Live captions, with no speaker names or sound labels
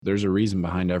There's a reason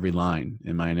behind every line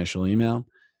in my initial email,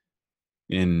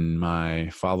 in my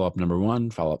follow-up number 1,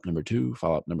 follow-up number 2,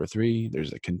 follow-up number 3.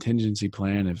 There's a contingency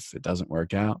plan if it doesn't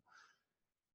work out.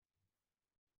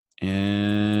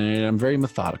 And I'm very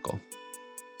methodical.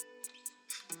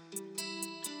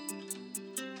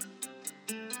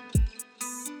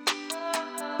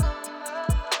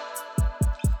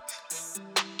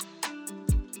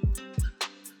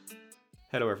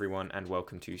 Hello everyone and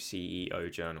welcome to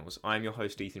CEO Journals. I'm your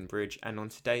host Ethan Bridge, and on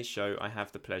today's show I have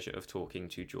the pleasure of talking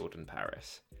to Jordan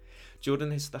Paris.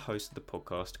 Jordan is the host of the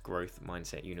podcast Growth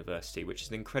Mindset University, which is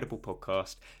an incredible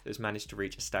podcast that has managed to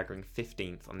reach a staggering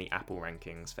 15th on the Apple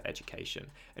rankings for education,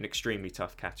 an extremely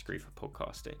tough category for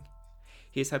podcasting.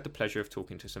 He has had the pleasure of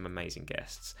talking to some amazing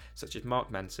guests, such as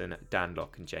Mark Manson, Dan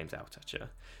Lok and James Altucher.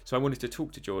 So I wanted to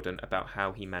talk to Jordan about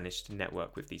how he managed to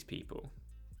network with these people.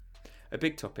 A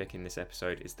big topic in this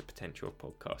episode is the potential of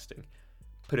podcasting.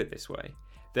 Put it this way,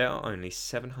 there are only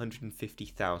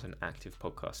 750,000 active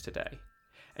podcasts today.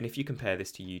 And if you compare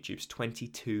this to YouTube's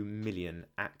 22 million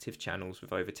active channels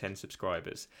with over 10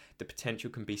 subscribers, the potential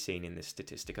can be seen in this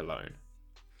statistic alone.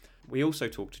 We also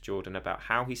talked to Jordan about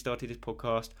how he started his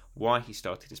podcast, why he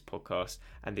started his podcast,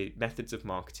 and the methods of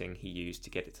marketing he used to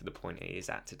get it to the point it is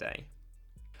at today.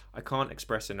 I can't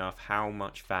express enough how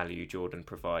much value Jordan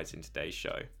provides in today's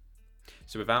show.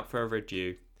 So without further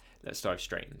ado, let's dive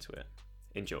straight into it.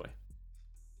 Enjoy.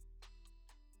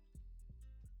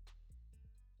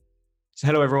 So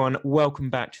hello everyone, welcome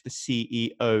back to the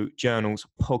CEO Journals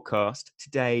podcast.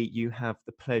 Today you have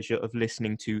the pleasure of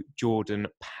listening to Jordan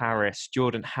Paris.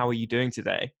 Jordan, how are you doing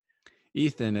today?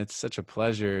 Ethan, it's such a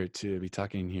pleasure to be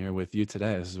talking here with you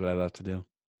today. This is what I love to do.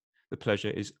 The pleasure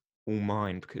is all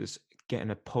mine, because getting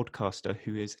a podcaster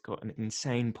who has got an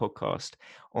insane podcast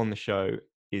on the show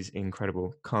is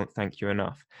incredible. Can't thank you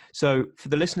enough. So for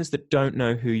the listeners that don't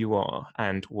know who you are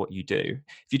and what you do,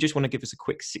 if you just want to give us a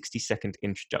quick 60-second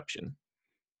introduction.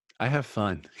 I have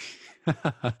fun.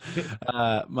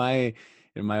 My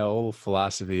old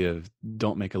philosophy of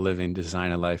don't make a living,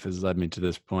 design a life has led me to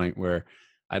this point where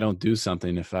I don't do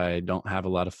something if I don't have a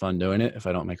lot of fun doing it, if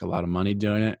I don't make a lot of money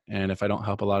doing it, and if I don't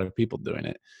help a lot of people doing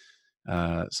it.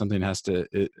 Something has to,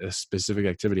 a specific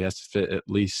activity has to fit at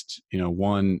least,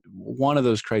 one of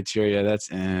those criteria.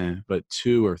 But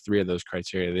 2 or 3 of those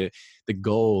criteria, the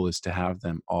goal is to have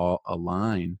them all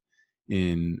align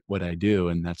in what I do.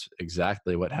 And that's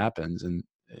exactly what happens. And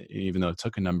even though it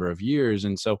took a number of years.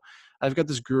 And so I've got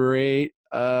this great,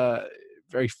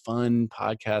 very fun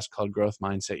podcast called Growth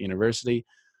Mindset University,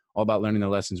 all about learning the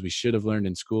lessons we should have learned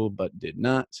in school, but did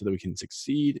not, so that we can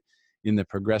succeed in the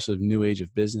progressive new age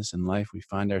of business and life we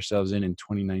find ourselves in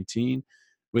 2019,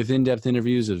 with in-depth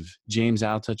interviews of James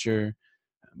Altucher,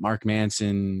 Mark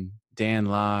Manson, Dan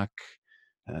Lok,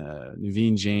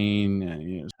 Naveen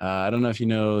Jain. I don't know if you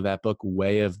know that book,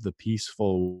 Way of the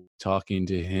Peaceful, talking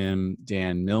to him,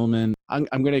 Dan Millman. I'm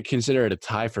going to consider it a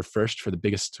tie for first for the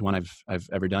biggest one I've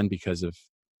ever done, because of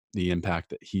the impact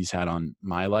that he's had on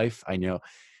my life. I know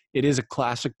it is a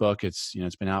classic book. It's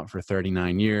been out for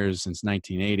 39 years, since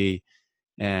 1980,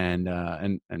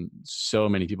 and so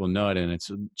many people know it, and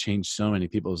it's changed so many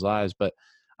people's lives. But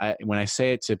when I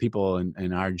say it to people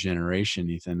in our generation,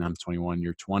 Ethan, I'm 21,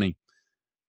 you're 20.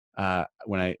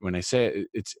 When I say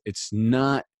it, it's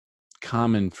not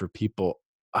common for people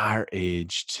our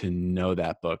age to know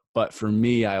that book. But for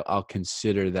me, I'll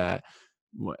consider that.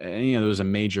 There was a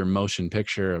major motion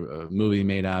picture, a movie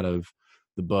made out of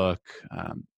the book.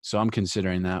 So I'm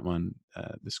considering that one,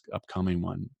 this upcoming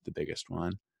one, the biggest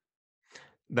one.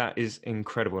 That is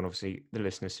incredible. And obviously the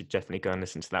listeners should definitely go and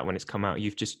listen to that when it's come out.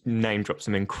 You've just name dropped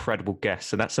some incredible guests.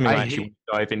 So that's something I actually want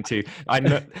to dive into. I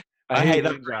know. I hate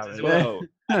that phrase as well.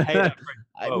 I hate that phrase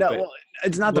as well. No,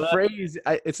 it's not the phrase.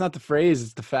 It's not the phrase.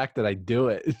 It's the fact that I do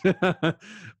it.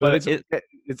 But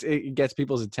it gets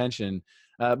people's attention.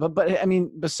 But I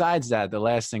mean, besides that, the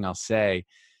last thing I'll say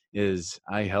is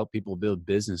I help people build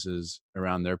businesses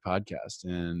around their podcast.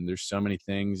 And there's so many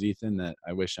things, Ethan, that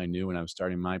I wish I knew when I was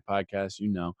starting my podcast.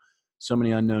 So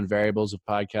many unknown variables of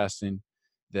podcasting,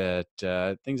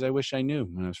 that things I wish I knew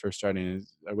when I was first starting.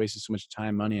 I wasted so much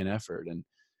time, money, and effort.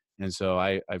 And so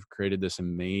I've created this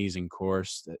amazing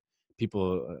course that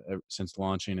people, since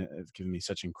launching it, have given me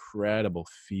such incredible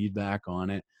feedback on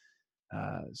it.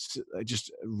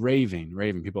 Just raving.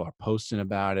 People are posting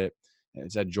about it.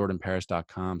 It's at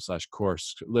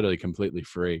jordanparis.com/course, literally completely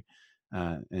free.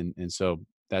 And so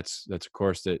that's a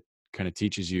course that kind of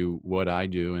teaches you what I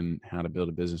do and how to build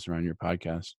a business around your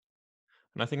podcast.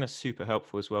 And I think that's super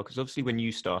helpful as well, because obviously when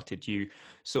you started, you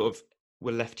sort of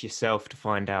were left to yourself to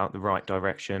find out the right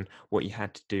direction, what you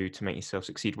had to do to make yourself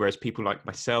succeed. Whereas people like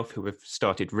myself who have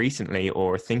started recently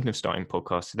or are thinking of starting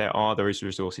podcasts, there are those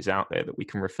resources out there that we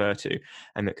can refer to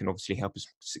and that can obviously help us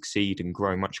succeed and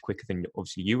grow much quicker than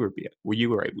obviously you were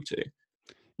able to.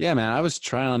 Yeah, man, I was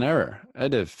trial and error. I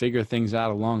had to figure things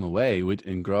out along the way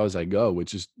and grow as I go,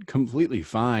 which is completely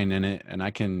fine. And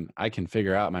I can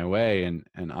figure out my way,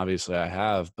 and obviously I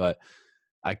have, but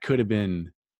I could have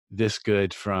been this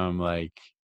good from like,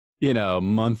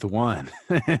 month one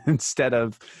instead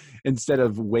of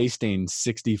wasting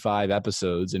 65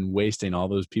 episodes and wasting all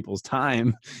those people's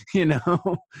time, you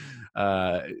know.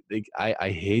 I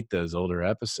hate those older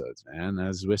episodes, man. I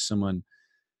was with someone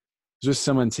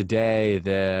today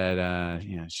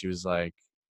that she was like,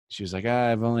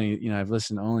 I've only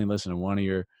listened to one of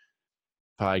your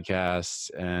podcasts,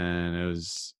 and it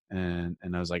was and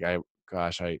I was like,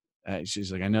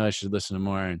 she's like, I know I should listen to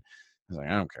more, and I was like,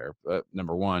 I don't care. But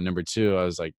number one, number two, I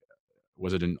was like,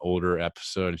 was it an older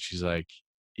episode? And she's like,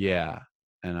 yeah.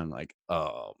 And I'm like,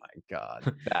 oh my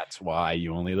God, that's why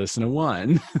you only listen to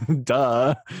one.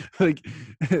 Duh. Like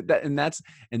that,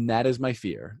 and that is my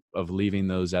fear of leaving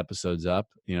those episodes up.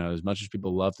 As much as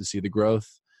people love to see the growth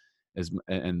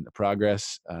and the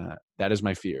progress, that is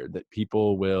my fear, that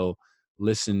people will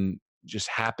just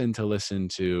happen to listen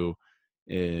to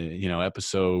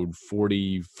episode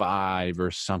 45 or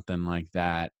something like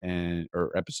that,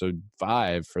 or episode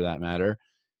 5 for that matter,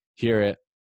 hear it,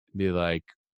 be like,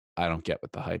 I don't get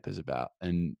what the hype is about,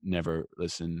 and never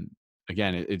listen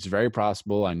again. It's very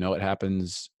possible. I know it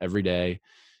happens every day.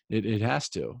 It has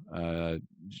to.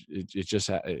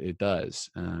 It does.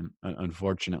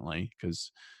 Unfortunately,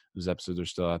 because those episodes are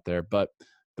still out there. But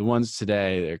the ones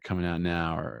today that are coming out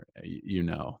now are,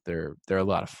 they're a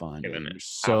lot of fun. And there's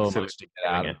so much to get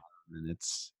out of them, and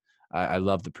I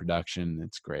love the production.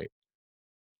 It's great.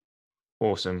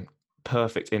 Awesome.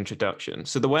 Perfect introduction.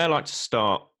 So the way I like to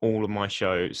start all of my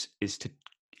shows is to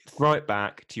throw it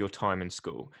back to your time in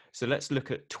school. So let's look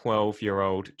at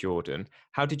 12-year-old Jordan.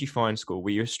 How did you find school?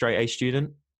 Were you a straight A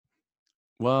student?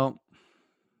 Well,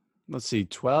 let's see,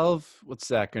 12, what's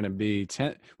that going to be?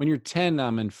 10. When you're 10,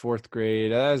 I'm in 4th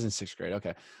grade. I was in 6th grade.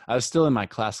 Okay. I was still in my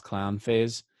class clown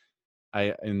phase.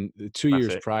 In the 2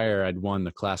 years prior, I'd won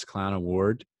the class clown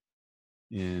award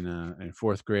in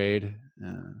 4th grade.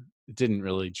 It didn't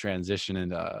really transition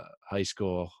into high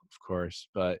school, of course,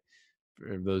 but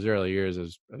for those early years, I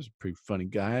was a pretty funny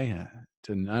guy. I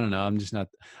don't know.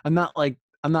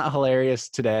 I'm not hilarious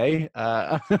today.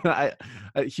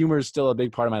 Humor is still a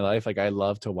big part of my life. Like, I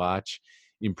love to watch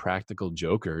Impractical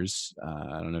Jokers.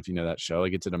 I don't know if you know that show.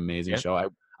 Like, it's an amazing show.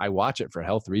 I watch it for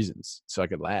health reasons, so I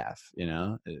could laugh.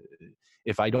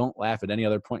 If I don't laugh at any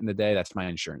other point in the day, that's my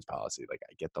insurance policy. Like,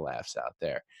 I get the laughs out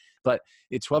there. But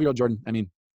it's 12-year-old Jordan. I mean,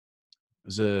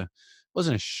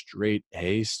 wasn't a straight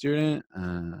A student.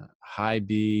 High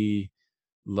B,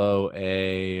 low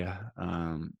A.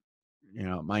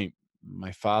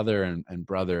 My father and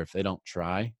brother, if they don't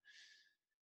try,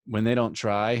 when they don't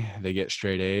try, they get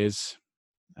straight A's.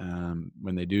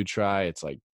 When they do try, it's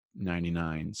like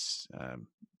 99s.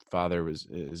 Father is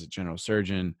a general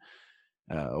surgeon,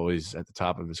 always at the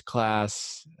top of his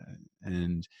class,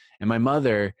 and my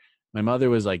mother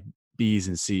was like B's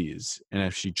and C's, and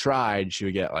if she tried, she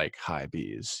would get like high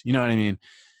B's. You know what I mean?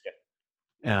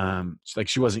 Like,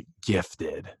 she wasn't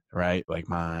gifted, right? Like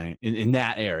in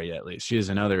that area, at least. She is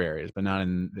in other areas, but not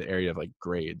in the area of like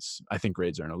grades. I think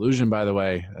grades are an illusion, by the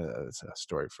way. It's a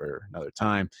story for another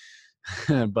time.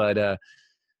 but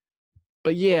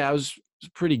yeah, I was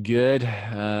pretty good.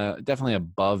 Definitely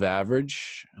above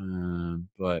average.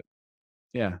 But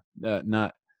yeah,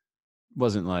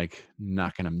 wasn't like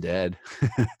knocking them dead.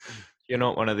 You're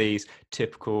not one of these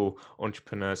typical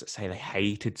entrepreneurs that say they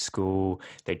hated school,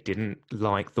 they didn't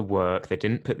like the work, they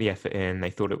didn't put the effort in, they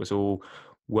thought it was all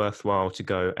worthwhile to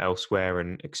go elsewhere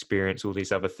and experience all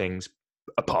these other things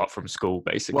apart from school,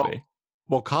 basically.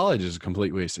 Well, college is a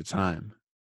complete waste of time.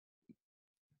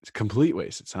 It's a complete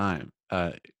waste of time.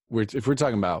 If we're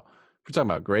talking about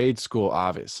grade school,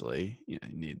 obviously, you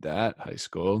need that. High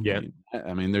school, yeah.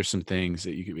 I mean, there's some things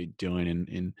that you could be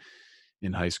doing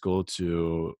in high school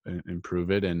to improve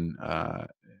it. And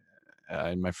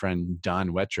my friend Don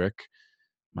Wettrick,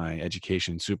 my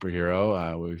education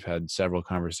superhero, we've had several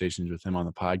conversations with him on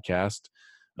the podcast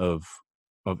of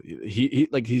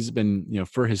he's been,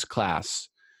 for his class,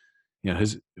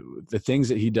 the things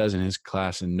that he does in his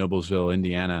class in Noblesville,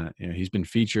 Indiana, he's been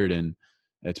featured, and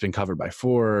it's been covered by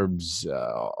Forbes,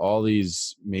 all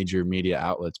these major media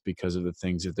outlets, because of the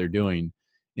things that they're doing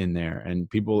in there. And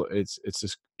people, it's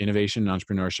this innovation and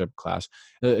entrepreneurship class.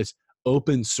 It's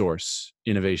open source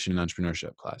innovation and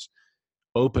entrepreneurship class.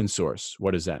 Open source,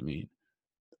 what does that mean?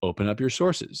 Open up your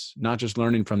sources, not just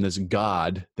learning from this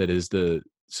god that is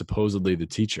supposedly the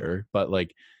teacher, but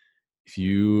like, if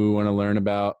you want to learn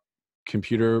about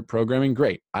computer programming,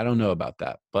 great. I don't know about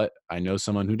that, but I know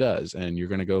someone who does, and you're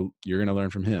going to learn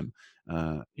from him.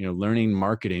 Learning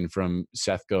marketing from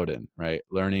Seth Godin, right?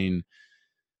 Learning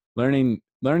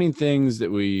things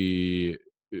that we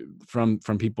from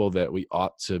people that we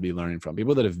ought to be learning from,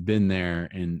 people that have been there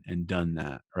and done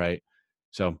that, right?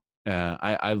 So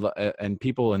and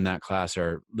people in that class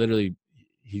are literally,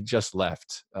 he just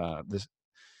left this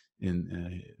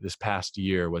past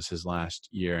year was his last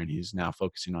year, and he's now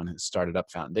focusing on his started up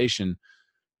foundation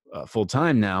full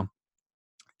time now.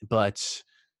 But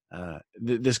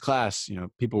this class,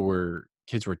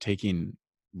 kids were taking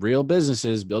real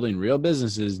businesses, building real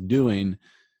businesses, doing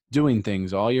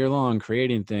things all year long,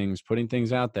 creating things, putting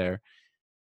things out there,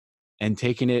 and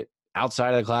taking it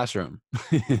outside of the classroom.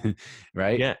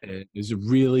 Right? Yeah. It's a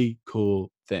really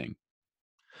cool thing.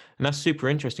 And that's super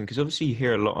interesting, because obviously you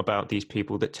hear a lot about these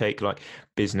people that take like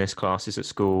business classes at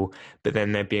school, but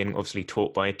then they're being obviously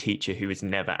taught by a teacher who has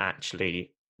never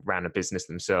actually ran a business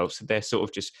themselves. So they're sort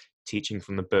of just teaching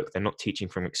from the book. They're not teaching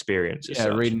from experience. Yeah,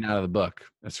 reading out of the book.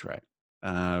 That's right.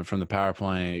 From the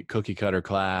PowerPoint cookie cutter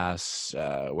class,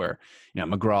 where,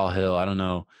 McGraw-Hill, I don't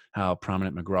know how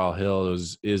prominent McGraw-Hill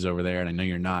is over there. And I know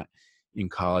you're not in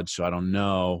college, so I don't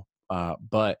know.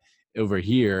 But over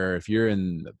here, if you're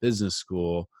in the business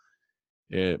school,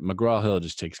 McGraw-Hill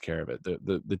just takes care of it.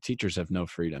 The teachers have no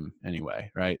freedom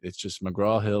anyway, right? It's just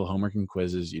McGraw-Hill homework and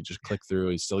quizzes. You just click through,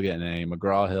 you still get an A.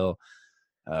 McGraw-Hill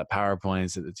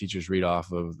PowerPoints that the teachers read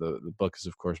off of. The book is,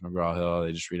 of course, McGraw-Hill.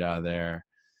 They just read out of there.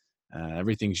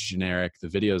 Everything's generic. The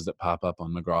videos that pop up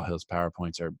on McGraw-Hill's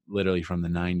PowerPoints are literally from the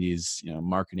 90s,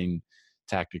 marketing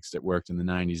tactics that worked in the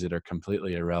 90s that are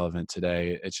completely irrelevant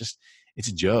today. It's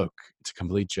a joke. It's a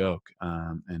complete joke.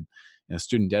 And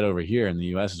student debt over here in the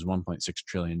U.S. is $1.6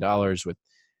 trillion, with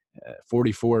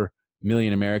 44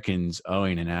 million Americans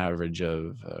owing an average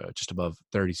of just above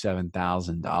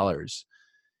 $37,000.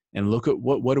 And look at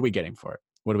what are we getting for it?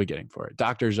 What are we getting for it?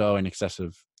 Doctors owe in excess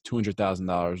of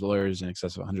 $200,000, lawyers in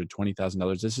excess of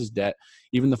 $120,000. This is debt,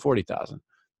 even the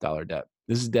 $40,000 debt.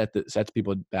 This is debt that sets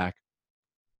people back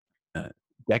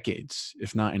decades,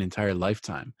 if not an entire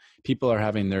lifetime. People are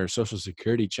having their Social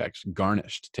Security checks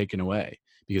garnished, taken away,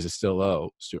 because it's still low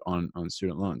on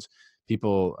student loans.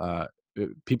 Young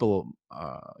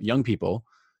people,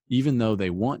 even though they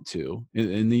want to,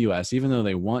 in the U.S., even though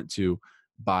they want to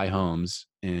buy homes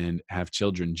and have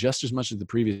children just as much as the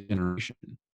previous generation,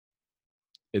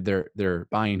 they're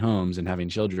buying homes and having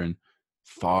children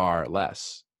far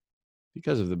less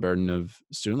because of the burden of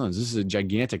student loans. This is a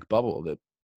gigantic bubble that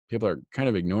people are kind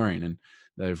of ignoring, and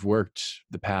they've worked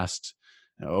the past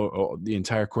the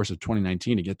entire course of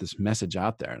 2019 to get this message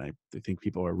out there, and I think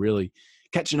people are really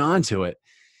catching on to it.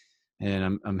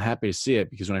 And I'm happy to see it,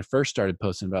 because when I first started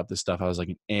posting about this stuff, I was like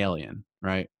an alien,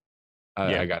 right?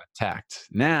 I got attacked.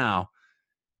 Now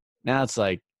it's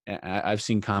like, I've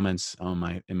seen comments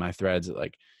in my threads that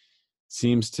like,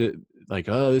 seems to like,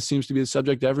 oh, this seems to be the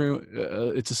subject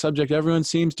it's a subject everyone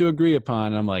seems to agree upon.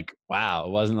 And I'm like, wow,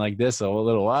 it wasn't like this a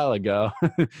little while ago.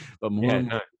 But more and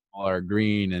more people are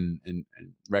agreeing and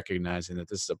recognizing that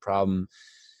this is a problem.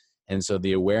 And so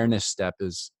the awareness step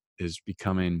is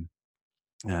becoming,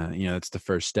 it's the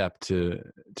first step to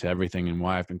everything, and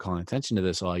why I've been calling attention to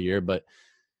this all year. But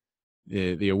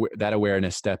that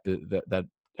awareness step, that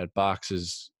box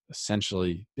is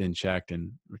essentially been checked,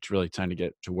 and it's really time to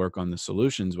get to work on the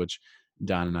solutions, which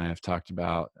Don and I have talked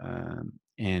about.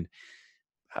 And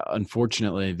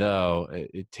unfortunately, though,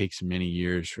 it takes many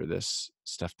years for this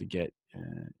stuff to get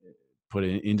put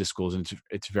into schools, and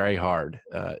it's very hard.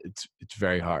 It's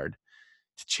very hard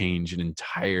to change an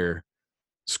entire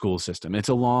school system. It's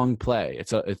a long play.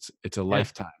 It's a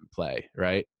lifetime play,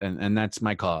 right? And that's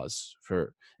my cause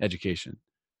for education.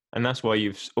 And that's why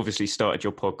you've obviously started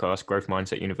your podcast, Growth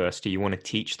Mindset University. You want to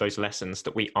teach those lessons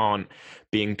that we aren't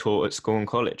being taught at school and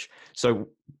college. So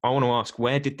I want to ask,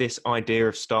 where did this idea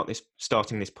of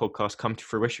starting this podcast come to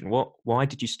fruition? Why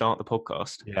did you start the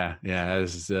podcast? Yeah.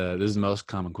 This is the most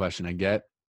common question I get.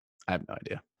 I have no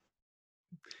idea.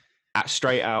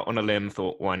 Straight out on a limb,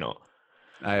 thought, why not?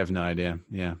 I have no idea.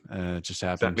 Yeah, it just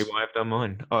happened. Exactly why I've done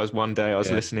mine. I was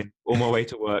listening on my way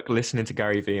to work, listening to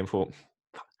Gary Vee, and thought,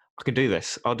 I can do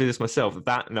this. I'll do this myself.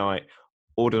 That night,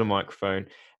 ordered a microphone,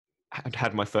 and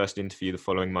had my first interview the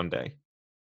following Monday.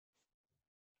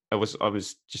 I was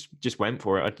just went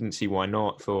for it. I didn't see why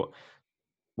not. Thought,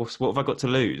 what have I got to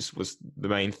lose? Was the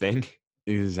main thing.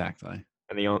 Exactly.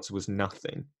 And the answer was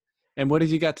nothing. And what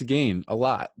have you got to gain? A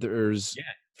lot. There's Yeah.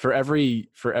 for every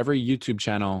YouTube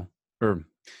channel, or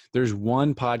there's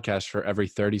one podcast for every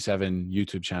 37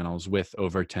 YouTube channels with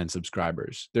over 10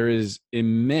 subscribers. There is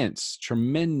immense,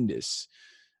 tremendous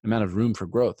amount of room for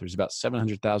growth. There's about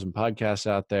 700,000 podcasts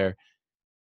out there,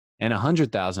 and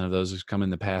 100,000 of those have come in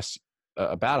the past.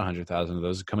 About 100,000 of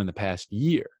those have come in the past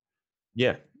year.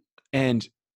 Yeah, And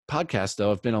podcasts, though,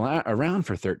 have been around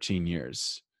for 13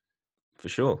 years. for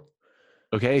sure.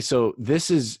 Okay, so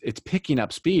it's picking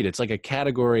up speed. It's like a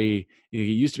category. It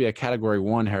used to be a category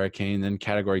 1 hurricane, then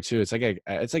category 2. It's like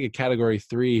a category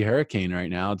 3 hurricane right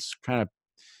now. It's kind of,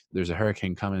 there's a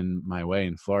hurricane coming my way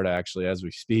in Florida actually as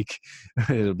we speak.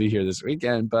 It'll be here this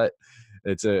weekend, but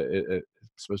it's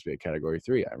supposed to be a category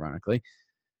 3, ironically.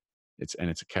 It's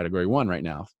a category 1 right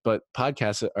now. But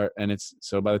podcasts are, and it's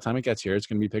so by the time it gets here, it's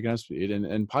going to be picking up speed,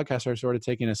 and podcasts are sort of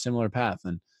taking a similar path.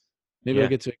 And maybe Yeah. we'll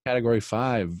get to category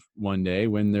 5 one day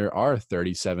when there are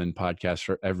 37 podcasts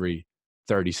for every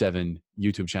 37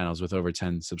 YouTube channels with over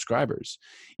 10 subscribers.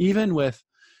 Even with,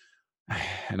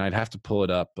 and I'd have to pull it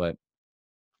up, but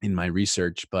in my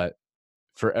research, but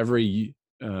for every,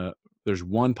 there's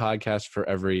one podcast for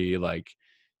every like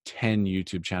 10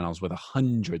 YouTube channels with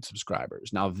 100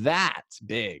 subscribers. Now that's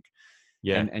big.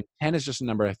 Yeah. And 10 is just a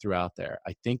number I threw out there.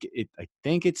 I think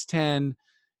it's 10.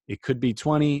 It could be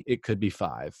 20. It could be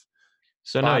 5.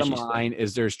 So Bottom line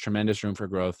is there's tremendous room for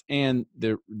growth, and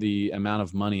the amount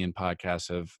of money in podcasts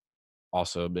have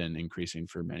also been increasing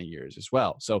for many years as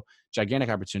well. So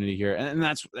gigantic opportunity here, and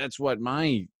that's what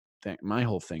my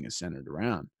whole thing is centered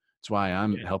around. That's why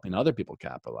I'm helping other people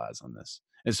capitalize on this,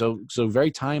 and so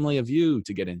very timely of you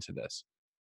to get into this.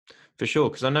 For sure,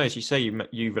 because I know, as you say,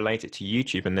 you relate it to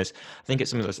YouTube, and I think it's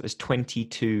something like there's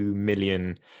 22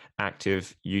 million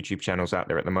active YouTube channels out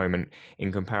there at the moment,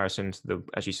 in comparison to the,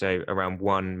 as you say, around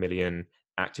 1 million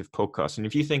active podcasts. And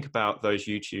if you think about those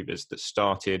YouTubers that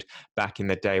started back in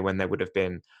the day when there would have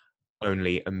been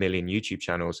only 1 million YouTube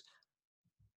channels,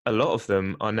 a lot of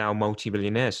them are now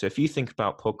multi-millionaires. So if you think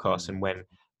about podcasts and when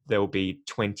there will be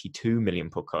 22 million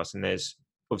podcasts, and there's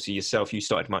obviously yourself, you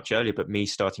started much earlier, but me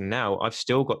starting now, I've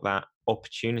still got that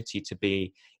opportunity to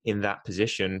be in that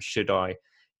position should I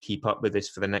keep up with this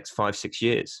for the next 5-6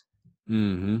 years.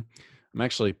 Mm-hmm. I'm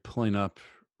actually pulling up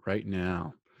right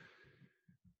now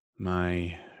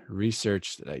my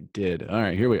research that I did. All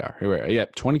right, here we are.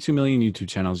 Yep, 22 million YouTube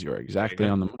channels. You're exactly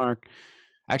on the mark.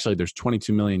 Actually, there's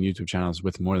 22 million YouTube channels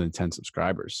with more than 10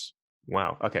 subscribers.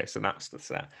 Wow. Okay, so that's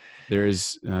that. There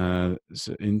is,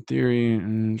 so in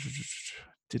theory,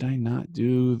 did I not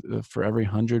do for every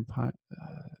 100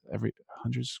 every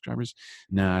 100 subscribers?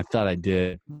 No, I thought I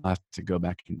did. I'll have to go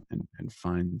back and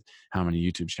find how many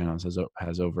YouTube channels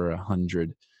has over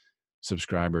 100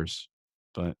 subscribers.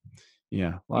 But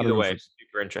yeah, a lot Either of way, it's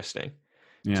super interesting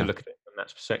to yeah. look at it from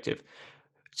that perspective.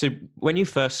 So when you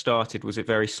first started, was it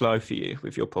very slow for you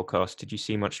with your podcast? Did you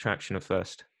see much traction at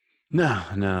first? No.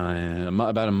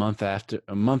 About a month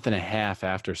and a half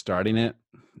after starting it,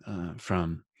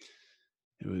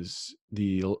 it was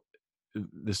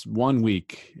this 1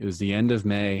 week. It was the end of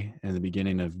May and the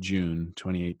beginning of June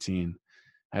 2018.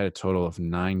 I had a total of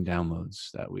 9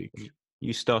 downloads that week.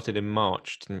 You started in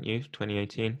March, didn't you?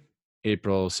 2018?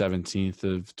 April 17th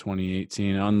of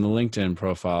 2018. On the LinkedIn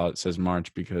profile, it says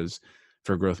March because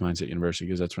for Growth Mindset University,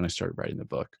 because that's when I started writing the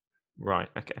book. Right.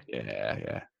 Okay.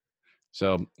 Yeah.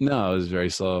 So no, it was very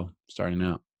slow starting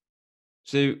out.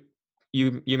 So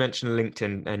you mentioned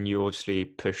LinkedIn, and you obviously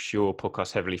push your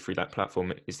podcast heavily through that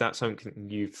platform. Is that something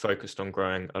you've focused on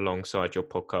growing alongside your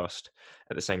podcast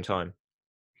at the same time?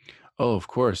 Oh, of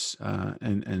course.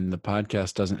 And the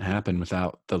podcast doesn't happen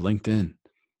without the LinkedIn.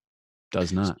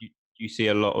 Does not. So you see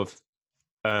a lot of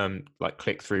like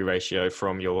click-through ratio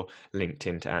from your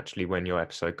LinkedIn to actually when your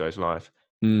episode goes live.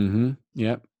 Mm-hmm.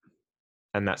 Yep.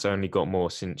 And that's only got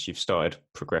more since you've started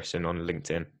progressing on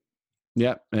LinkedIn.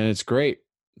 Yep. And it's great.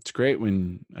 It's great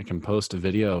when I can post a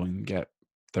video and get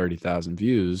 30,000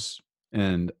 views.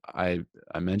 And I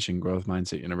mentioned Growth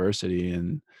Mindset University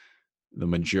in the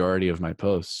majority of my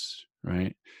posts,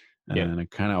 right? Yeah. And I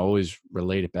kind of always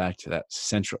relate it back to that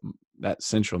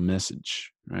central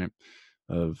message, right?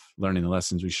 Of learning the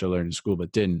lessons we should learn in school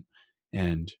but didn't.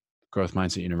 And Growth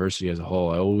Mindset University as a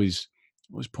whole, I always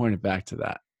point it back to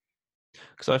that.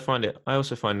 Because I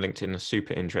also find LinkedIn a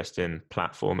super interesting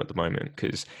platform at the moment,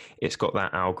 because it's got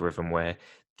that algorithm where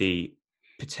the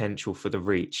potential for the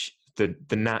reach, the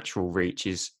natural reach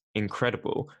is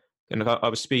incredible. And I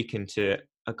was speaking to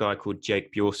a guy called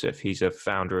Jake Bjorseff. He's a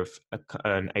founder of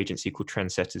an agency called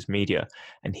Trendsetters Media.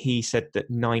 And he said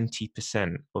that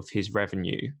 90% of his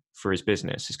revenue for his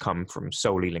business has come from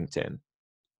solely LinkedIn.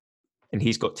 and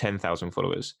he's got 10,000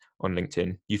 followers on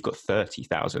LinkedIn. You've got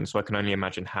 30,000. So I can only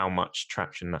imagine how much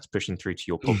traction that's pushing through to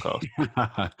your podcast.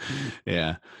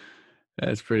 Yeah,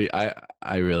 that's pretty. I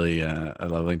really I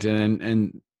love LinkedIn,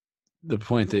 and the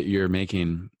point that you're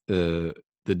making, the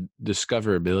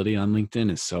discoverability on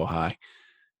LinkedIn is so high.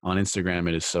 On Instagram,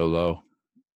 it is so low.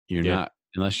 You're not,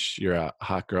 unless you're a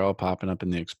hot girl popping up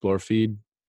in the explore feed,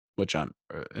 which I'm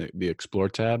the explore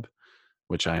tab,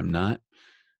 which I am not.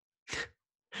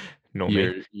 Not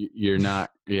You're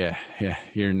not. Yeah.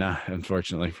 You're not.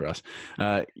 Unfortunately for us,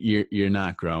 you're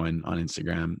not growing on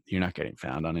Instagram. You're not getting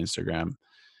found on Instagram.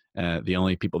 The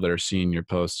only people that are seeing your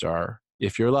posts are,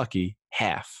 if you're lucky,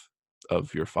 half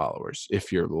of your followers.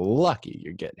 If you're lucky,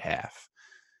 you get half.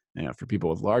 For people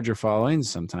with larger followings,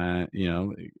 sometimes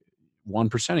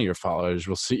 1% of your followers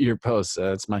will see your posts.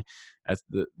 That's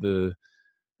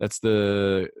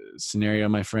the scenario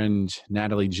my friend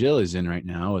Natalie Jill is in right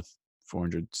now with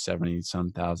 470 some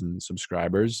thousand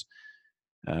subscribers.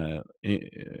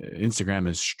 Instagram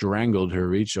has strangled her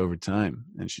reach over time,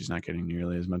 and she's not getting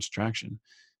nearly as much traction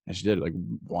as she did. Like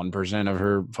 1% of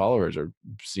her followers are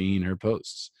seeing her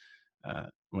posts,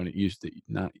 when it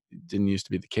didn't used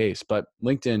to be the case. But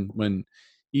LinkedIn, when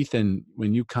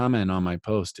you comment on my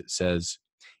post, it says,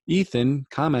 Ethan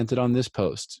commented on this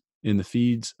post in the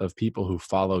feeds of people who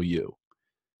follow you.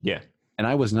 Yeah. And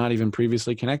I was not even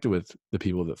previously connected with the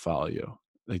people that follow you.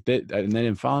 Like they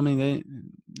didn't follow me. They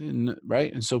didn't,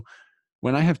 right? And so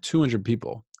when I have 200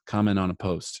 people comment on a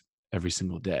post every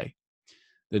single day,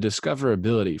 the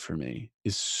discoverability for me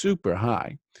is super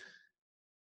high.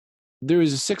 There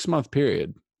was a 6-month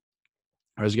period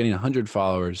I was getting 100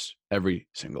 followers every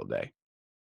single day.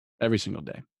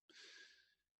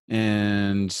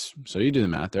 And so you do the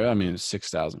math there. I mean, it's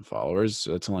 6,000 followers.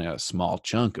 So it's only a small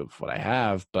chunk of what I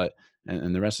have, but,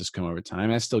 and the rest has come over time.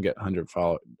 I still get 100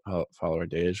 follower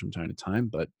days from time to time,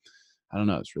 but I don't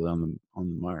know. It's really on the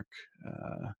mark,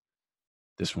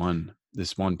 this one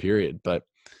period, but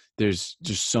there's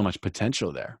just so much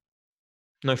potential there.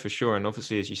 No, for sure. And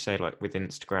obviously, as you say, like with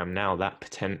Instagram now, that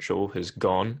potential has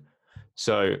gone.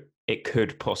 So it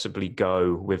could possibly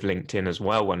go with LinkedIn as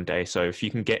well one day. So if you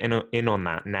can get in on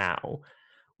that now,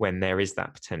 when there is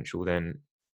that potential, then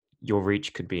your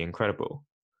reach could be incredible.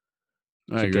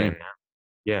 I agree.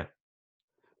 Yeah.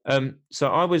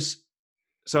 So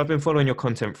I've been following your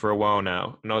content for a while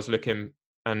now, and I was looking,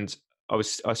 and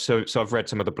so I've read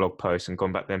some of the blog posts and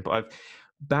gone back then, but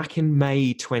back in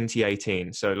May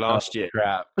 2018, so last year.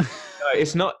 Crap.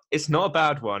 It's not a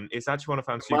bad one. It's actually one I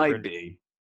found super Might be.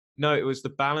 No, it was the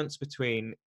balance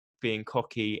between being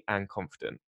cocky and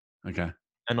confident. Okay.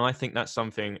 And I think that's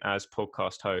something as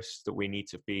podcast hosts that we need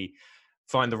to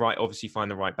find the right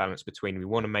balance between. We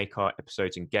want to make our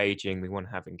episodes engaging. We want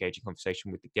to have engaging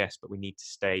conversation with the guests, but we need to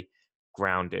stay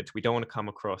grounded. We don't want to come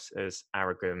across as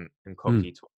arrogant and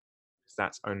cocky.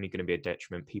 That's only going to be a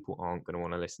detriment. People aren't going to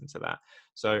want to listen to that.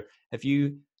 So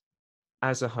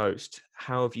as a host,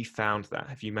 how have you found that?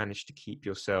 Have you managed to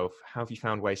how have you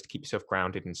found ways to keep yourself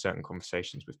grounded in certain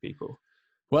conversations with people?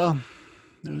 Well,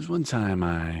 there was one time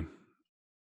I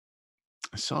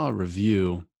saw a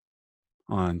review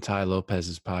on Tai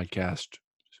Lopez's podcast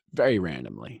very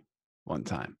randomly one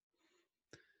time,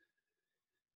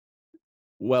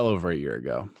 well over a year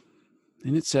ago.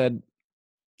 And it said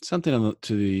something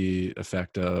to the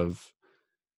effect of,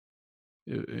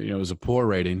 it was a poor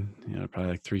rating,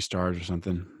 probably like 3 stars or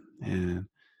something. And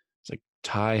it's like,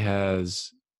 Tai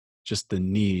has just the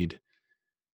need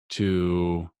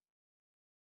to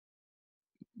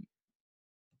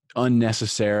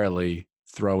unnecessarily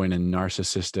throw in a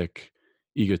narcissistic,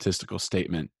 egotistical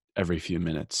statement every few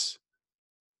minutes.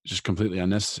 Just completely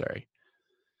unnecessary.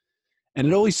 And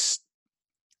it always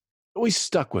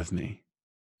stuck with me.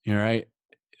 Right?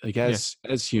 Like as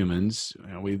humans,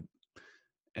 we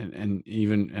and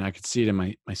I could see it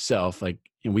in myself, like,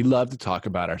 we love to talk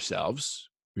about ourselves.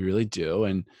 We really do.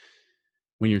 And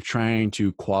when you're trying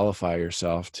to qualify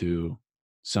yourself to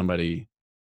somebody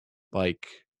like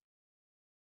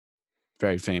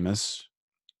very famous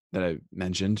that I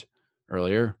mentioned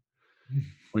earlier,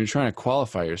 when you're trying to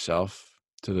qualify yourself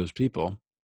to those people,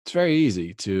 it's very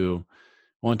easy to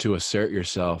want to assert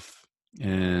yourself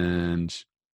and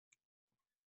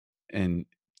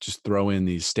just throw in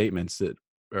these statements that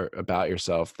are about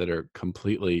yourself that are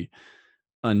completely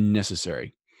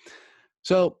unnecessary.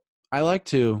 So I like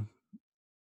to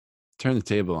turn the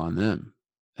table on them,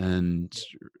 and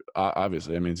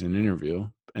obviously, I mean, it's an interview,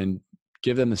 and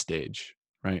give them the stage,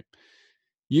 right?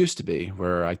 Used to be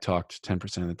where I talked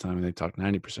 10% of the time and they talked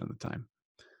 90% of the time.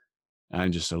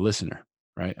 I'm just a listener,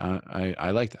 right?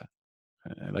 I like that.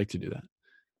 I like to do that.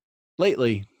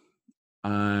 Lately,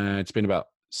 It's been about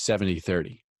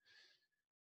 70-30,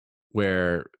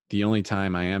 where the only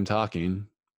time I am talking,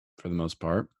 for the most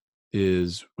part,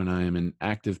 is when I am an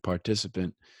active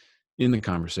participant in the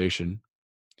conversation,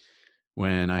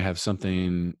 when I have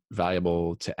something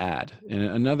valuable to add.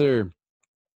 And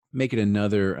make it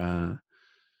another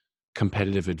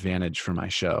competitive advantage for my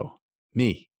show.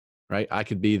 Me, right? I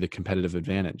could be the competitive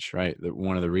advantage, right?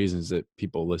 One of the reasons that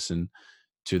people listen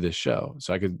to this show.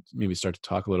 So I could maybe start to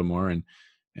talk a little more and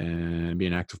be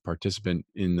an active participant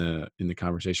in the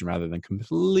conversation rather than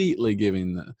completely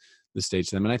giving the stage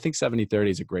to them. And I think 70-30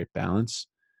 is a great balance.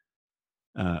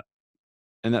 And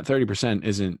that 30%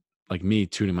 isn't like me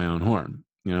tooting my own horn.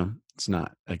 It's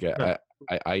not like No.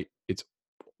 it's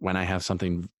when I have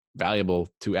something valuable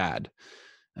to add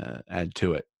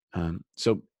to it.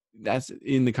 So that's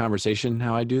in the conversation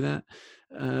how I do that.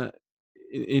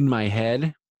 In my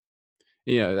head,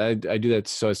 I do that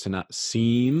so as to not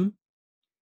seem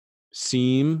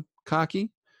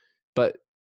cocky, but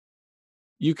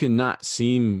you don't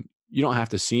have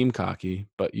to seem cocky,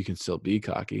 but you can still be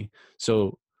cocky.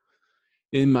 So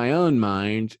in my own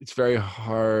mind, it's very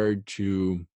hard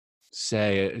to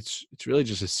say. It's really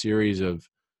just a series of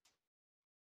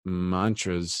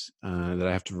mantras that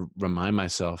I have to remind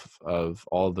myself of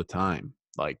all the time.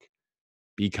 Like,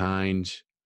 be kind,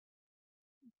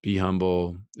 be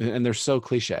humble, and they're so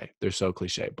cliche.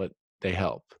 But they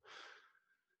help.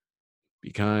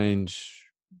 Be kind,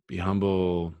 be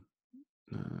humble.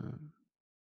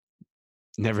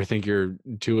 Never think you're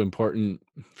too important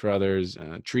for others.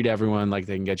 Treat everyone like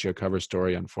they can get you a cover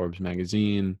story on Forbes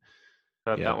magazine.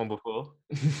 Heard that one before.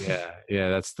 Yeah,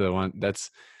 that's the one.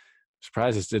 That's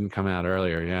surprised this didn't come out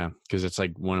earlier. Yeah, because it's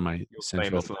like one of my Your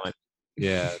central. famous line.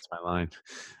 Yeah, that's my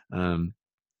line.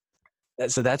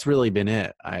 So that's really been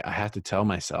it. I have to tell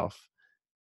myself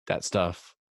that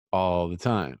stuff all the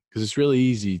time because it's really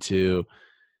easy to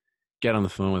get on the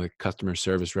phone with a customer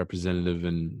service representative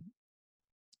and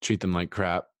treat them like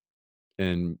crap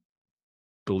and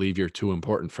believe you're too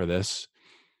important for this.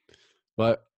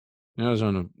 But I was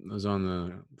on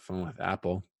the phone with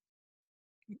Apple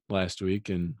last week,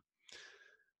 and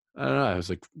I don't know. I was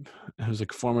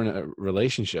like forming a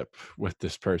relationship with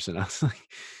this person. I was like,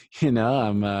 we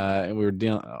were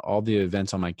dealing all the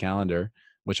events on my calendar,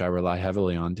 which I rely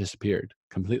heavily on,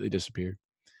 completely disappeared.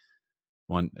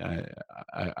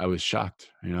 I was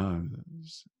shocked. I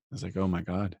was like, oh my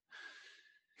God.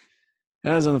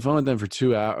 And I was on the phone with them for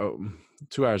 2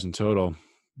 hours in total.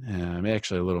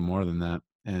 Actually a little more than that.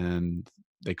 And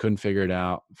they couldn't figure it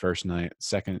out first night,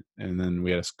 second. And then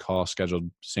we had a call scheduled,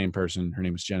 same person. Her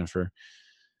name was Jennifer,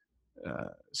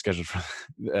 scheduled for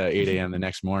 8 a.m. the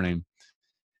next morning.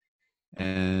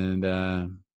 And I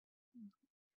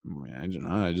don't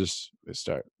know.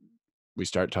 We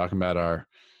start talking about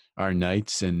our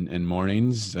nights and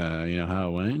mornings, how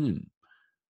it went.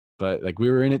 But like we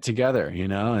were in it together,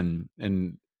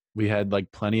 and we had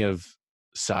like plenty of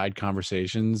side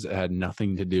conversations that had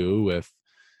nothing to do with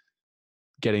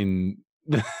getting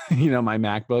my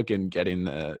MacBook and getting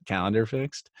the calendar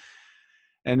fixed.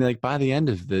 And like by the end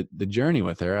of the journey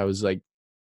with her, I was like,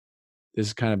 this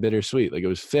is kind of bittersweet. Like it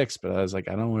was fixed, but I was like,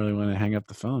 I don't really want to hang up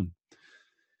the phone.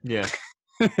 Yeah.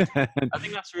 I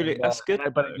think that's good.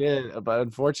 But I did. But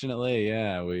unfortunately,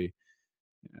 I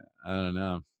don't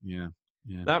know. Yeah.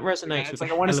 That resonates with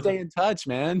I want to stay in touch,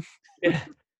 man. Yeah.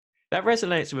 That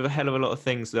resonates with a hell of a lot of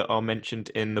things that are mentioned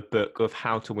in the book of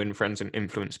How to Win Friends and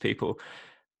Influence People.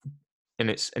 And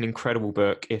it's an incredible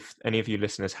book. If any of you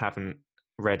listeners haven't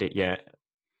read it yet,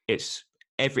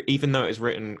 even though it was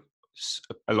written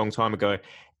a long time ago,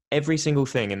 every single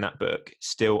thing in that book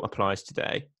still applies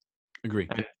today. Agree.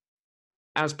 And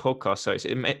as podcast hosts,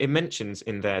 it mentions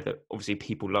in there that obviously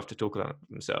people love to talk about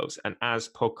themselves. And as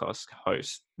podcast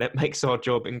hosts, that makes our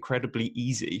job incredibly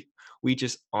easy. We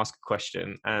just ask a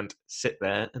question and sit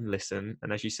there and listen.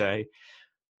 And as you say,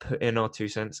 put in our 2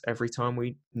 cents every time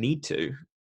we need to.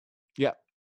 Yeah,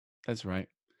 that's right.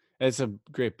 It's a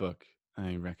great book.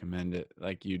 I recommend it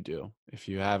like you do. If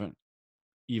you haven't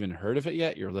even heard of it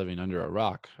yet, you're living under a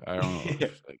rock. I don't know.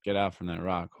 Get out from that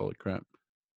rock. Holy crap.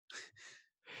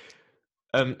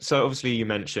 So obviously you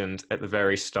mentioned at the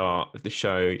very start of the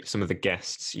show some of the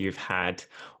guests you've had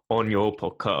on your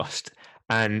podcast,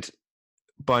 and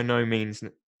by no means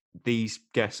these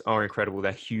guests are incredible.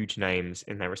 They're huge names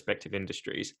in their respective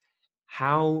industries.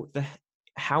 How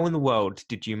in the world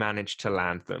did you manage to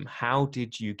land them? How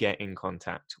did you get in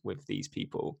contact with these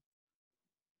people?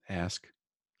 Ask.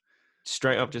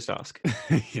 Straight up, just ask.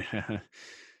 Yeah,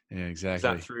 exactly. Is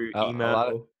that through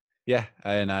email? Yeah,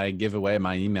 and I give away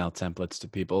my email templates to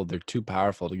people. They're too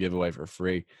powerful to give away for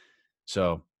free.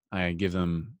 So I give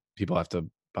them, people have to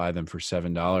buy them for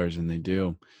 $7, and they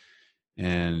do.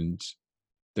 And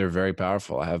they're very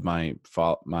powerful. I have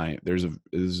there's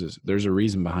a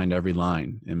reason behind every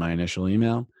line in my initial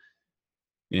email.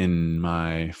 In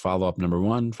my follow-up number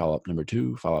 1, follow-up number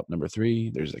 2, follow-up number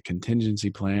 3, there's a contingency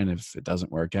plan if it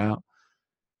doesn't work out.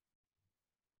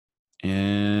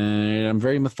 And I'm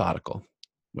very methodical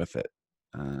with it.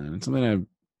 It's something I've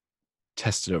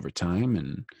tested over time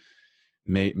and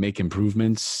make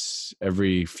improvements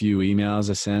every few emails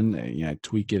I send. I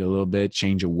tweak it a little bit,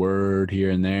 change a word here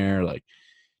and there, like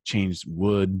change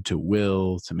would to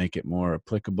will to make it more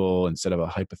applicable instead of a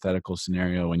hypothetical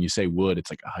scenario. When you say would, it's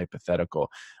like a hypothetical.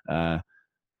 Like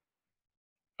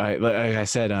I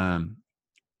said, I'll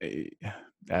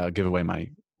give away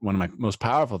one of my most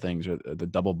powerful things are the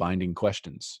double binding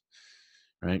questions,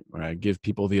 right? Where I give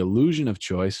people the illusion of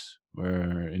choice,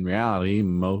 where in reality,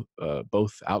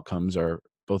 both options are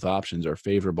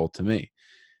favorable to me.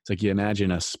 It's like you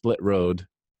imagine a split road,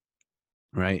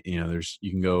 right? You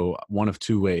can go one of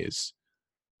two ways,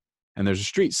 and there's a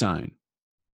street sign.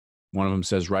 One of them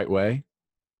says right way,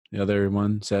 the other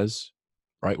one says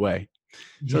right way.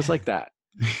 So it's like that.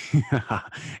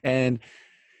 And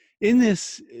in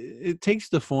this, it takes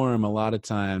the form a lot of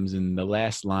times in the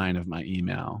last line of my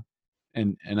email.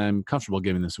 And I'm comfortable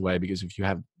giving this away because if you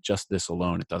have just this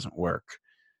alone, it doesn't work.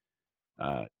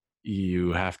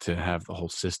 You have to have the whole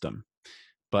system.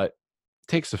 But it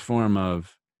takes the form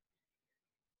of,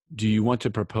 do you want to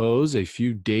propose a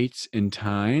few dates and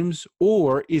times,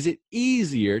 or is it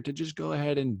easier to just go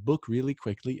ahead and book really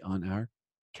quickly on our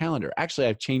calendar? Actually,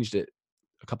 I've changed it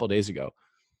a couple of days ago.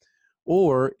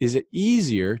 Or is it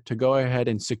easier to go ahead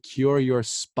and secure your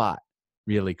spot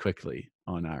really quickly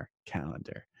on our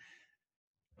calendar?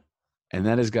 And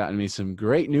that has gotten me some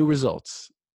great new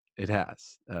results. It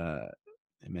has. I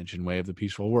mentioned Way of the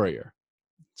Peaceful Warrior.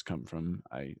 It's come from,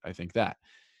 I think that.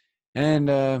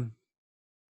 And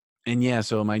yeah,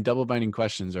 so my double binding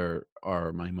questions are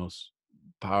my most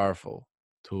powerful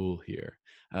tool here.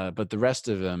 But the rest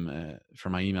of them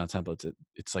for my email templates,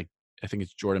 it's like, I think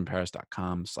it's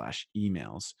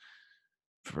jordanparis.com/emails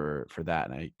for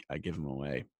that. And I give them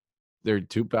away. They're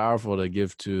too powerful to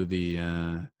give to the,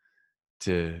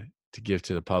 to give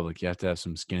to the public. You have to have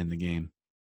some skin in the game.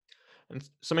 And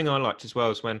something I liked as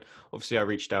well is when obviously I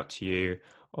reached out to you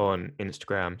on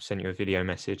Instagram, sent you a video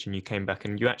message, and you came back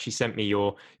and you actually sent me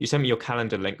your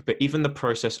calendar link. But even the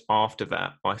process after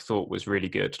that, I thought was really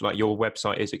good. Like, your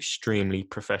website is extremely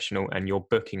professional and your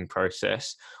booking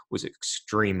process was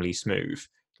extremely smooth.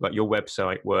 Like, your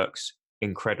website works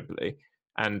incredibly.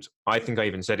 And I think I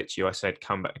even said it to you. I said,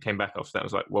 came back after that. I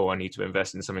was like, well, I need to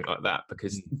invest in something like that,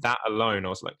 because that alone, I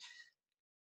was like,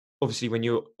 obviously when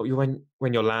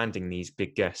you're landing these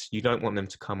big guests, you don't want them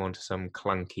to come onto some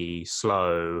clunky,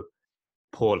 slow,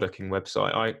 poor looking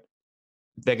website.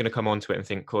 They're going to come onto it and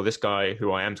think, cool, this guy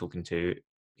who I am talking to,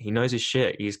 he knows his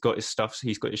shit. He's got his stuff.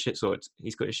 He's got his shit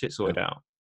sorted out.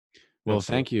 Well,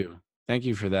 thank you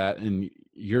for that. And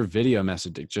your video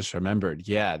message, I just remembered.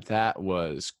 Yeah, that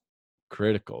was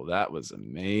critical. That was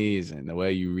amazing. The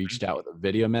way you reached out with a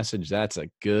video message, that is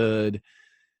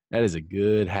a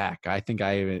good hack. I think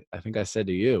I said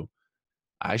to you,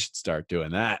 I should start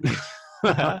doing that.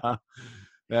 That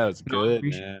was good,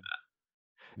 man.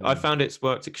 Yeah. I found it's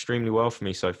worked extremely well for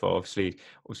me so far. Obviously,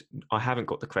 I haven't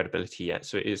got the credibility yet,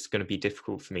 so it is going to be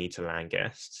difficult for me to land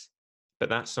guests. But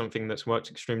that's something that's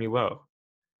worked extremely well.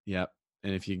 Yep.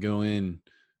 And if you go in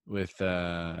with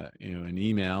an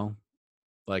email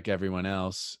like everyone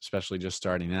else, especially just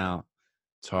starting out,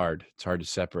 it's hard to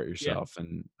separate yourself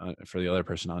and for the other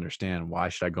person to understand, why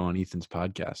should I go on Ethan's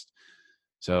podcast?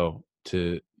 So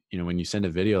when you send a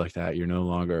video like that, you're no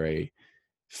longer a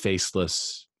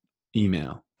faceless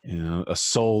email, a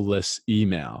soulless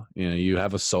email. You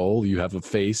have a soul, you have a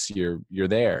face, you're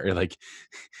there. You're like,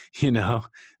 then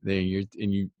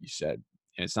you said,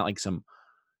 and it's not like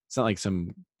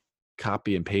some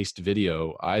copy and paste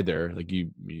video either. Like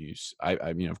I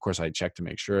of course I checked to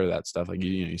make sure that stuff, like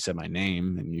you said my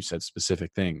name and you said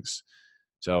specific things.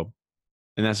 So,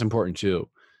 and that's important too.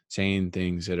 Saying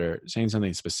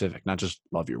something specific, not just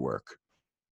love your work.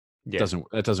 Yeah.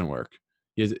 That doesn't work.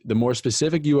 The more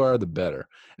specific you are, the better.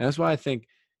 And that's why I think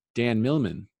Dan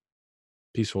Millman,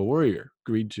 Peaceful Warrior,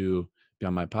 agreed to be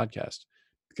on my podcast,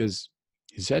 because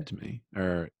he said to me,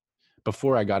 or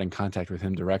before I got in contact with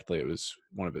him directly, it was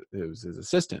his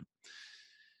assistant.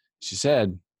 She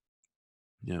said,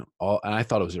 and I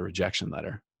thought it was a rejection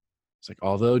letter. It's like,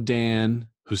 although Dan,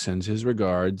 who sends his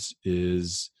regards,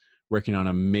 is working on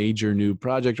a major new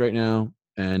project right now,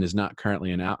 and is not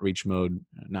currently in outreach mode,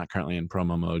 not currently in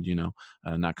promo mode,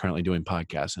 not currently doing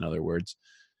podcasts, in other words.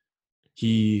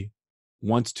 He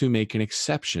wants to make an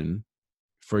exception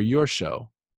for your show.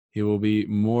 He will be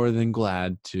more than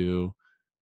glad to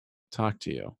talk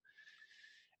to you.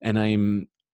 And I'm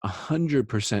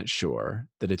 100% sure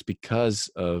that it's because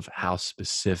of how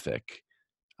specific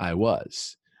I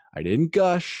was. I didn't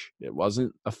gush. It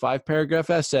wasn't a 5-paragraph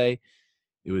essay.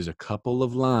 It was a couple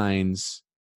of lines,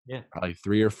 probably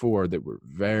 3 or 4, that were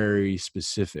very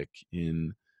specific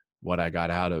in what I got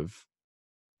out of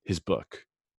his book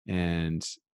and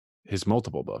his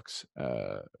multiple books,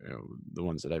 the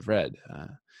ones that I've read,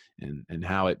 and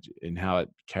how it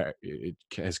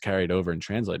has carried over and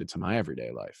translated to my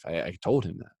everyday life. I told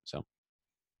him that. So.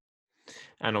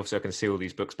 And obviously I can see all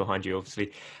these books behind you,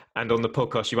 obviously. And on the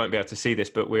podcast, you won't be able to see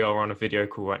this, but we are on a video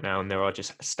call right now and there are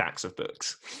just stacks of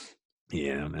books.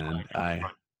 Yeah, man. I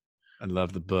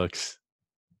love the books.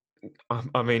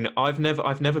 I mean, I've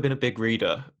never been a big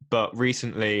reader, but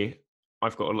recently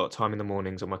I've got a lot of time in the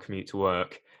mornings on my commute to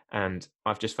work and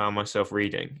I've just found myself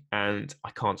reading and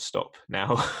I can't stop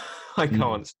now. I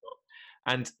can't stop.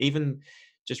 And even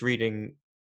just reading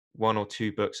 1 or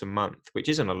 2 books a month, which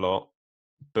isn't a lot,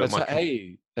 but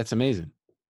that's amazing.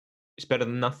 It's better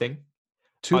than nothing.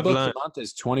 2 books a month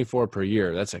is 24 per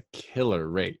year. That's a killer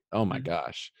rate. Oh my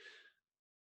gosh.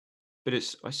 But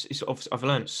it's I've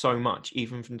learned so much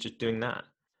even from just doing that.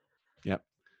 Yep.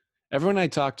 Everyone I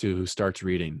talk to who starts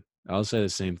reading, I'll say the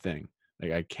same thing.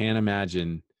 Like, I can't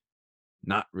imagine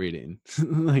not reading. I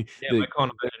can't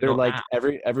imagine. They're like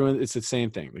everyone. It's the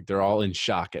same thing. Like, they're all in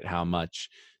shock at how much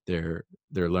they're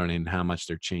learning, how much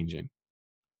they're changing.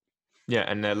 Yeah,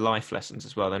 and they're life lessons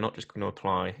as well. They're not just going to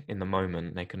apply in the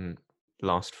moment. They can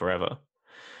last forever.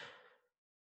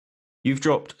 You've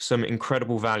dropped some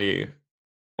incredible value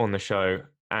on the show,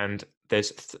 and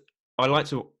I like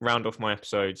to round off my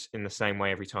episodes in the same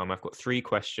way every time. I've got 3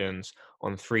 questions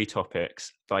on 3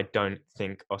 topics that I don't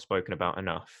think are spoken about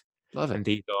enough. Love it. And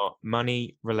these are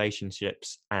money,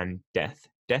 relationships, and death.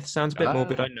 Death sounds a bit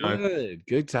morbid, I know.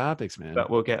 Good topics, man. But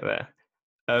we'll get there.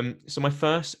 So my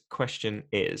first question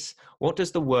is, what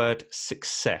does the word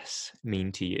success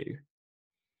mean to you?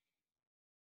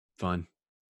 Fun.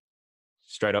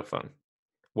 Straight up fun.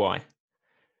 Why?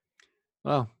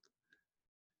 Well,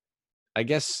 I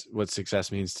guess what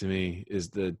success means to me is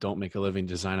the don't make a living,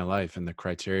 design a life, and the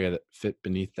criteria that fit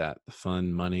beneath that: the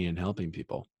fun, money, and helping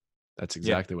people. That's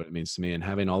exactly what it means to me. And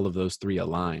having all of those 3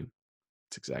 align,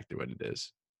 it's exactly what it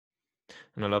is.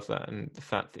 And I love that. And the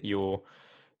fact that you're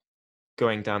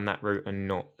going down that route and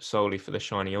not solely for the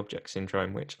shiny object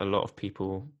syndrome, which a lot of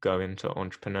people go into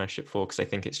entrepreneurship for, because they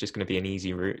think it's just going to be an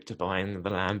easy route to buying the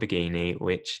Lamborghini,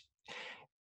 which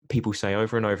people say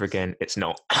over and over again, it's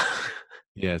not.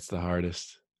 Yeah, it's the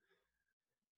hardest.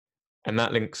 And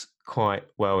that links quite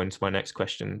well into my next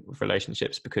question with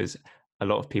relationships, because a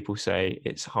lot of people say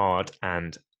it's hard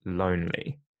and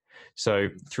lonely. So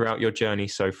throughout your journey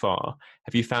so far,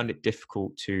 have you found it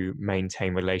difficult to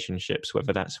maintain relationships,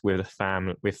 whether that's with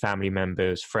family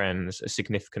members, friends, a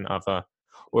significant other,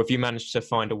 or have you managed to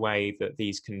find a way that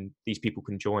these people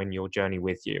can join your journey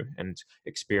with you and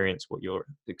experience what you're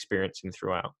experiencing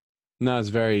throughout? No, it's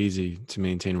very easy to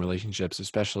maintain relationships,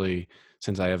 especially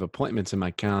since I have appointments in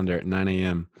my calendar at 9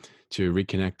 a.m. to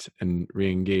reconnect and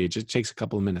re-engage. It takes a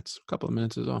couple of minutes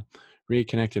is all.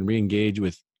 Reconnect and re-engage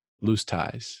with loose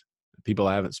ties, people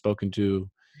I haven't spoken to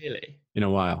in a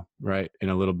while, right? In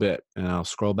a little bit. And I'll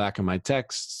scroll back on my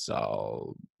texts.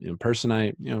 Girl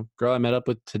I met up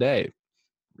with today.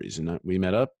 Reason that we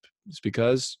met up is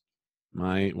because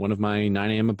one of my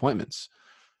 9 a.m. appointments.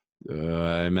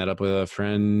 I met up with a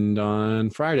friend on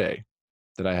Friday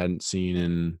that I hadn't seen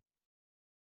in,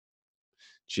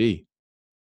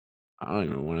 I don't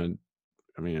even want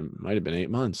to, it might have been 8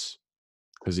 months,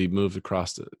 because he moved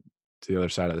across to the other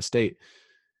side of the state.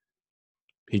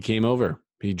 He came over,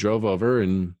 he drove over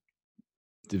and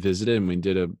visited, and we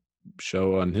did a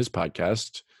show on his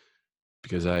podcast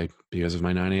because of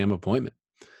my 9 a.m. appointment.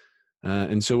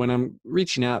 And so when I'm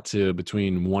reaching out to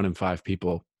between 1 and 5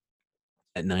 people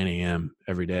at 9 a.m.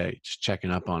 every day, just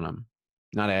checking up on them,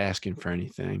 not asking for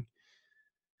anything,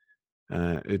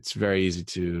 it's very easy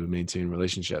to maintain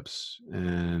relationships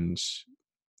and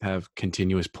have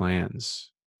continuous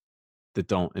plans that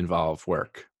don't involve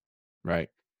work, right?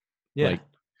 Yeah. Like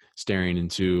staring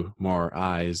into more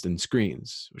eyes than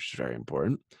screens, which is very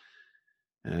important.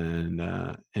 And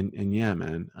yeah,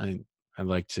 man, I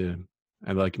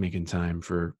like making time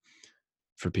for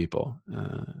people.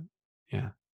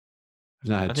 Yeah. I've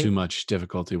not had too much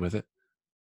difficulty with it.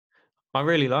 I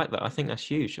really like that. I think that's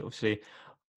huge. Obviously,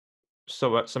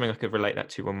 something I could relate that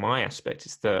to on my aspect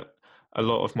is that a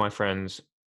lot of my friends,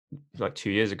 like 2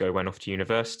 years ago, went off to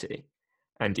university.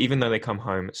 And even though they come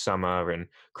home at summer and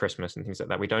Christmas and things like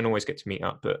that, we don't always get to meet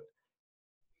up. But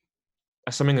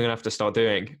that's something I'm going to have to start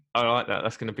doing. I like that.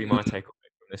 That's going to be my takeaway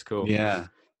from this call. Yeah.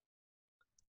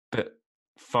 But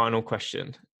final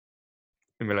question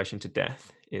in relation to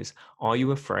death is, are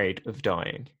you afraid of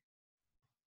dying?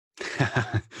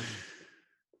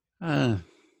 Well,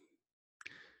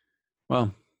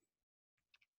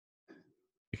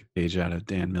 a page out of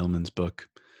Dan Millman's book.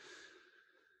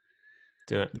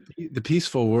 Do it. The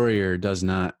peaceful warrior does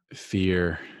not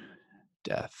fear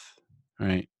death,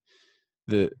 right?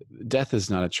 The death is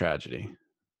not a tragedy.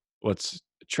 What's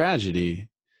a tragedy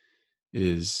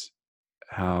is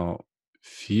how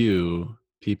few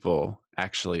people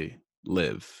actually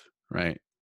live, right?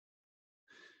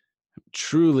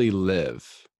 Truly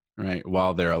live, right,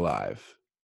 while they're alive.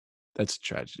 That's a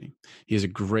tragedy. He has a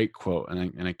great quote,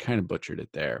 and I kind of butchered it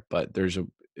there, but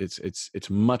it's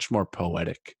much more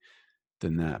poetic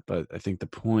than that. But I think the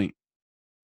point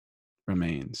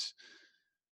remains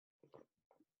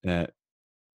that,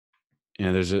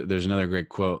 there's another great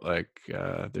quote, like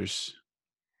I've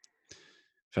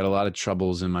had a lot of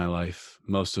troubles in my life,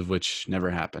 most of which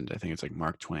never happened. I think it's like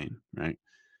Mark Twain, right?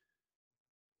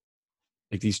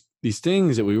 Like these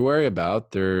things that we worry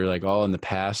about, they're like all in the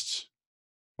past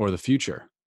or the future.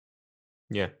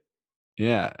 Yeah.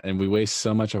 Yeah. And we waste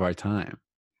so much of our time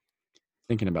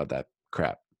thinking about that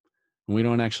crap. We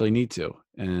don't actually need to.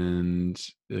 And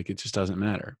like, it just doesn't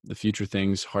matter. The future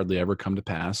things hardly ever come to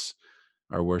pass.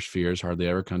 Our worst fears hardly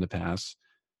ever come to pass.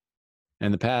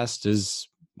 And the past is,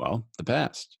 well, the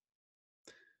past.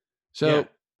 So,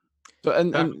 so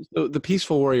the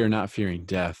peaceful warrior not fearing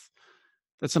death,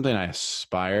 that's something I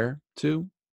aspire to.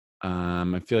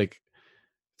 I feel like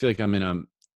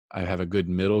I have a good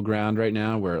middle ground right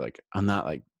now where like I'm not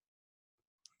like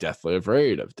deathly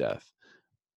afraid of death,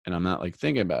 and I'm not like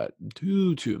thinking about it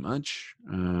too much.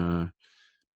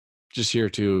 Just here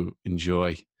to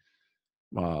enjoy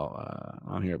while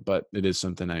I'm here, but it is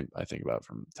something I think about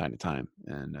from time to time,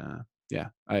 and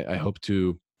I hope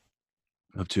to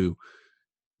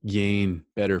gain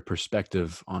better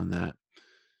perspective on that.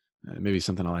 Maybe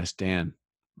something I'll ask Dan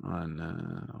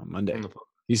on Monday.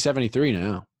 He's 73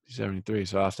 now. He's 73,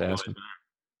 so I'll have to ask him.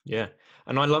 Yeah,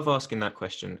 and I love asking that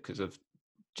question because of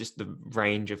just the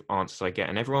range of answers I get,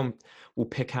 and everyone will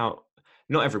pick out,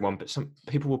 not everyone, but some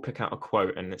people will pick out a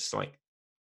quote, and it's like,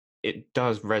 it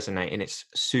does resonate, and it's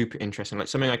super interesting. Like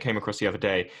something I came across the other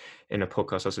day in a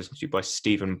podcast I was listening to by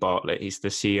Stephen Bartlett. He's the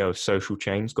CEO of Social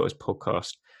Chain. He's got his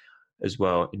podcast as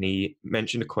well, and he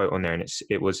mentioned a quote on there, and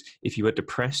it was, if you are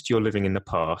depressed, you're living in the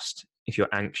past. If you're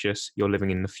anxious, you're living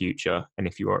in the future. And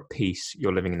if you are at peace,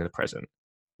 you're living in the present.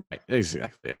 Right,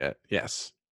 exactly.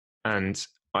 Yes. And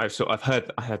I heard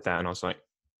that, and I was like,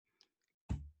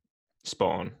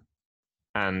 spot on.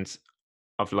 And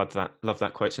I've loved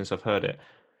that quote since I've heard it.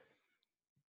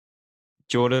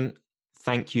 Jordan,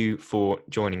 thank you for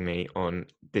joining me on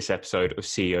this episode of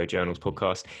CEO Journals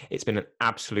podcast. It's been an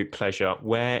absolute pleasure.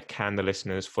 Where can the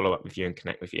listeners follow up with you and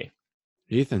connect with you?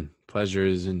 Ethan, pleasure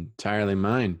is entirely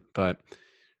mine. But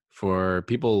for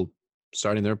people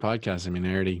starting their podcast, I mean,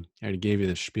 I already gave you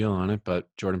the spiel on it, but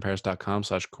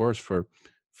jordanparis.com/course for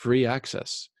free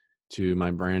access to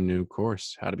my brand new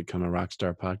course, How to Become a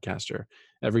Rockstar Podcaster.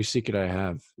 Every secret I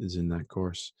have is in that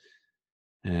course,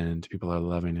 and people are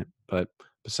loving it. But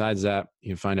besides that,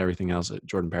 you can find everything else at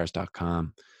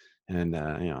jordanparis.com. And,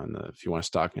 if you want to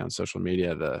stalk me on social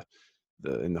media,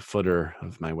 in the footer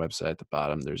of my website at the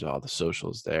bottom, there's all the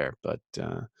socials there. But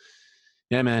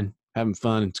yeah, man, having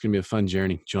fun. It's going to be a fun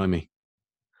journey. Join me.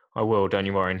 I will, don't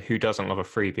you worry. And who doesn't love a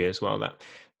freebie as well? That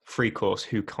free course,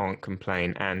 who can't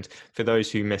complain? And for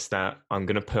those who missed that, I'm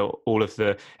going to put all of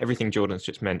everything Jordan's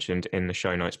just mentioned in the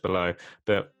show notes below.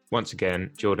 But once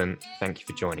again, Jordan, thank you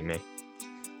for joining me.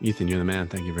 Ethan, you're the man.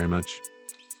 Thank you very much.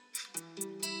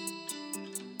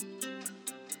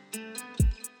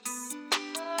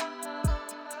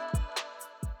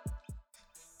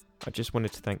 I just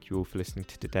wanted to thank you all for listening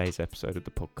to today's episode of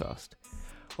the podcast.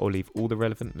 I'll leave all the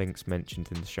relevant links mentioned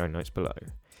in the show notes below.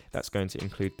 That's going to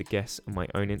include the guests and my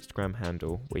own Instagram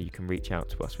handle, where you can reach out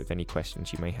to us with any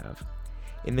questions you may have.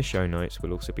 In the show notes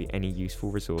will also be any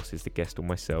useful resources the guest or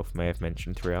myself may have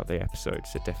mentioned throughout the episode,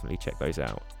 so definitely check those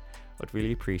out. I'd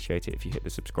really appreciate it if you hit the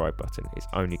subscribe button. It's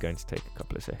only going to take a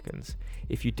couple of seconds.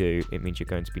 If you do, it means you're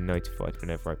going to be notified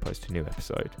whenever I post a new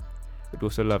episode. I'd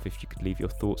also love if you could leave your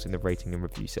thoughts in the rating and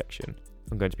review section.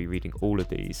 I'm going to be reading all of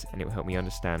these, and it will help me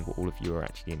understand what all of you are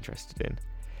actually interested in.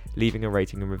 Leaving a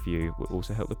rating and review will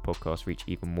also help the podcast reach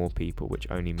even more people, which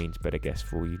only means better guests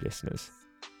for all you listeners.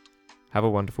 Have a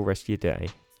wonderful rest of your day,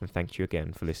 and thank you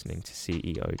again for listening to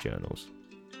CEO Journals.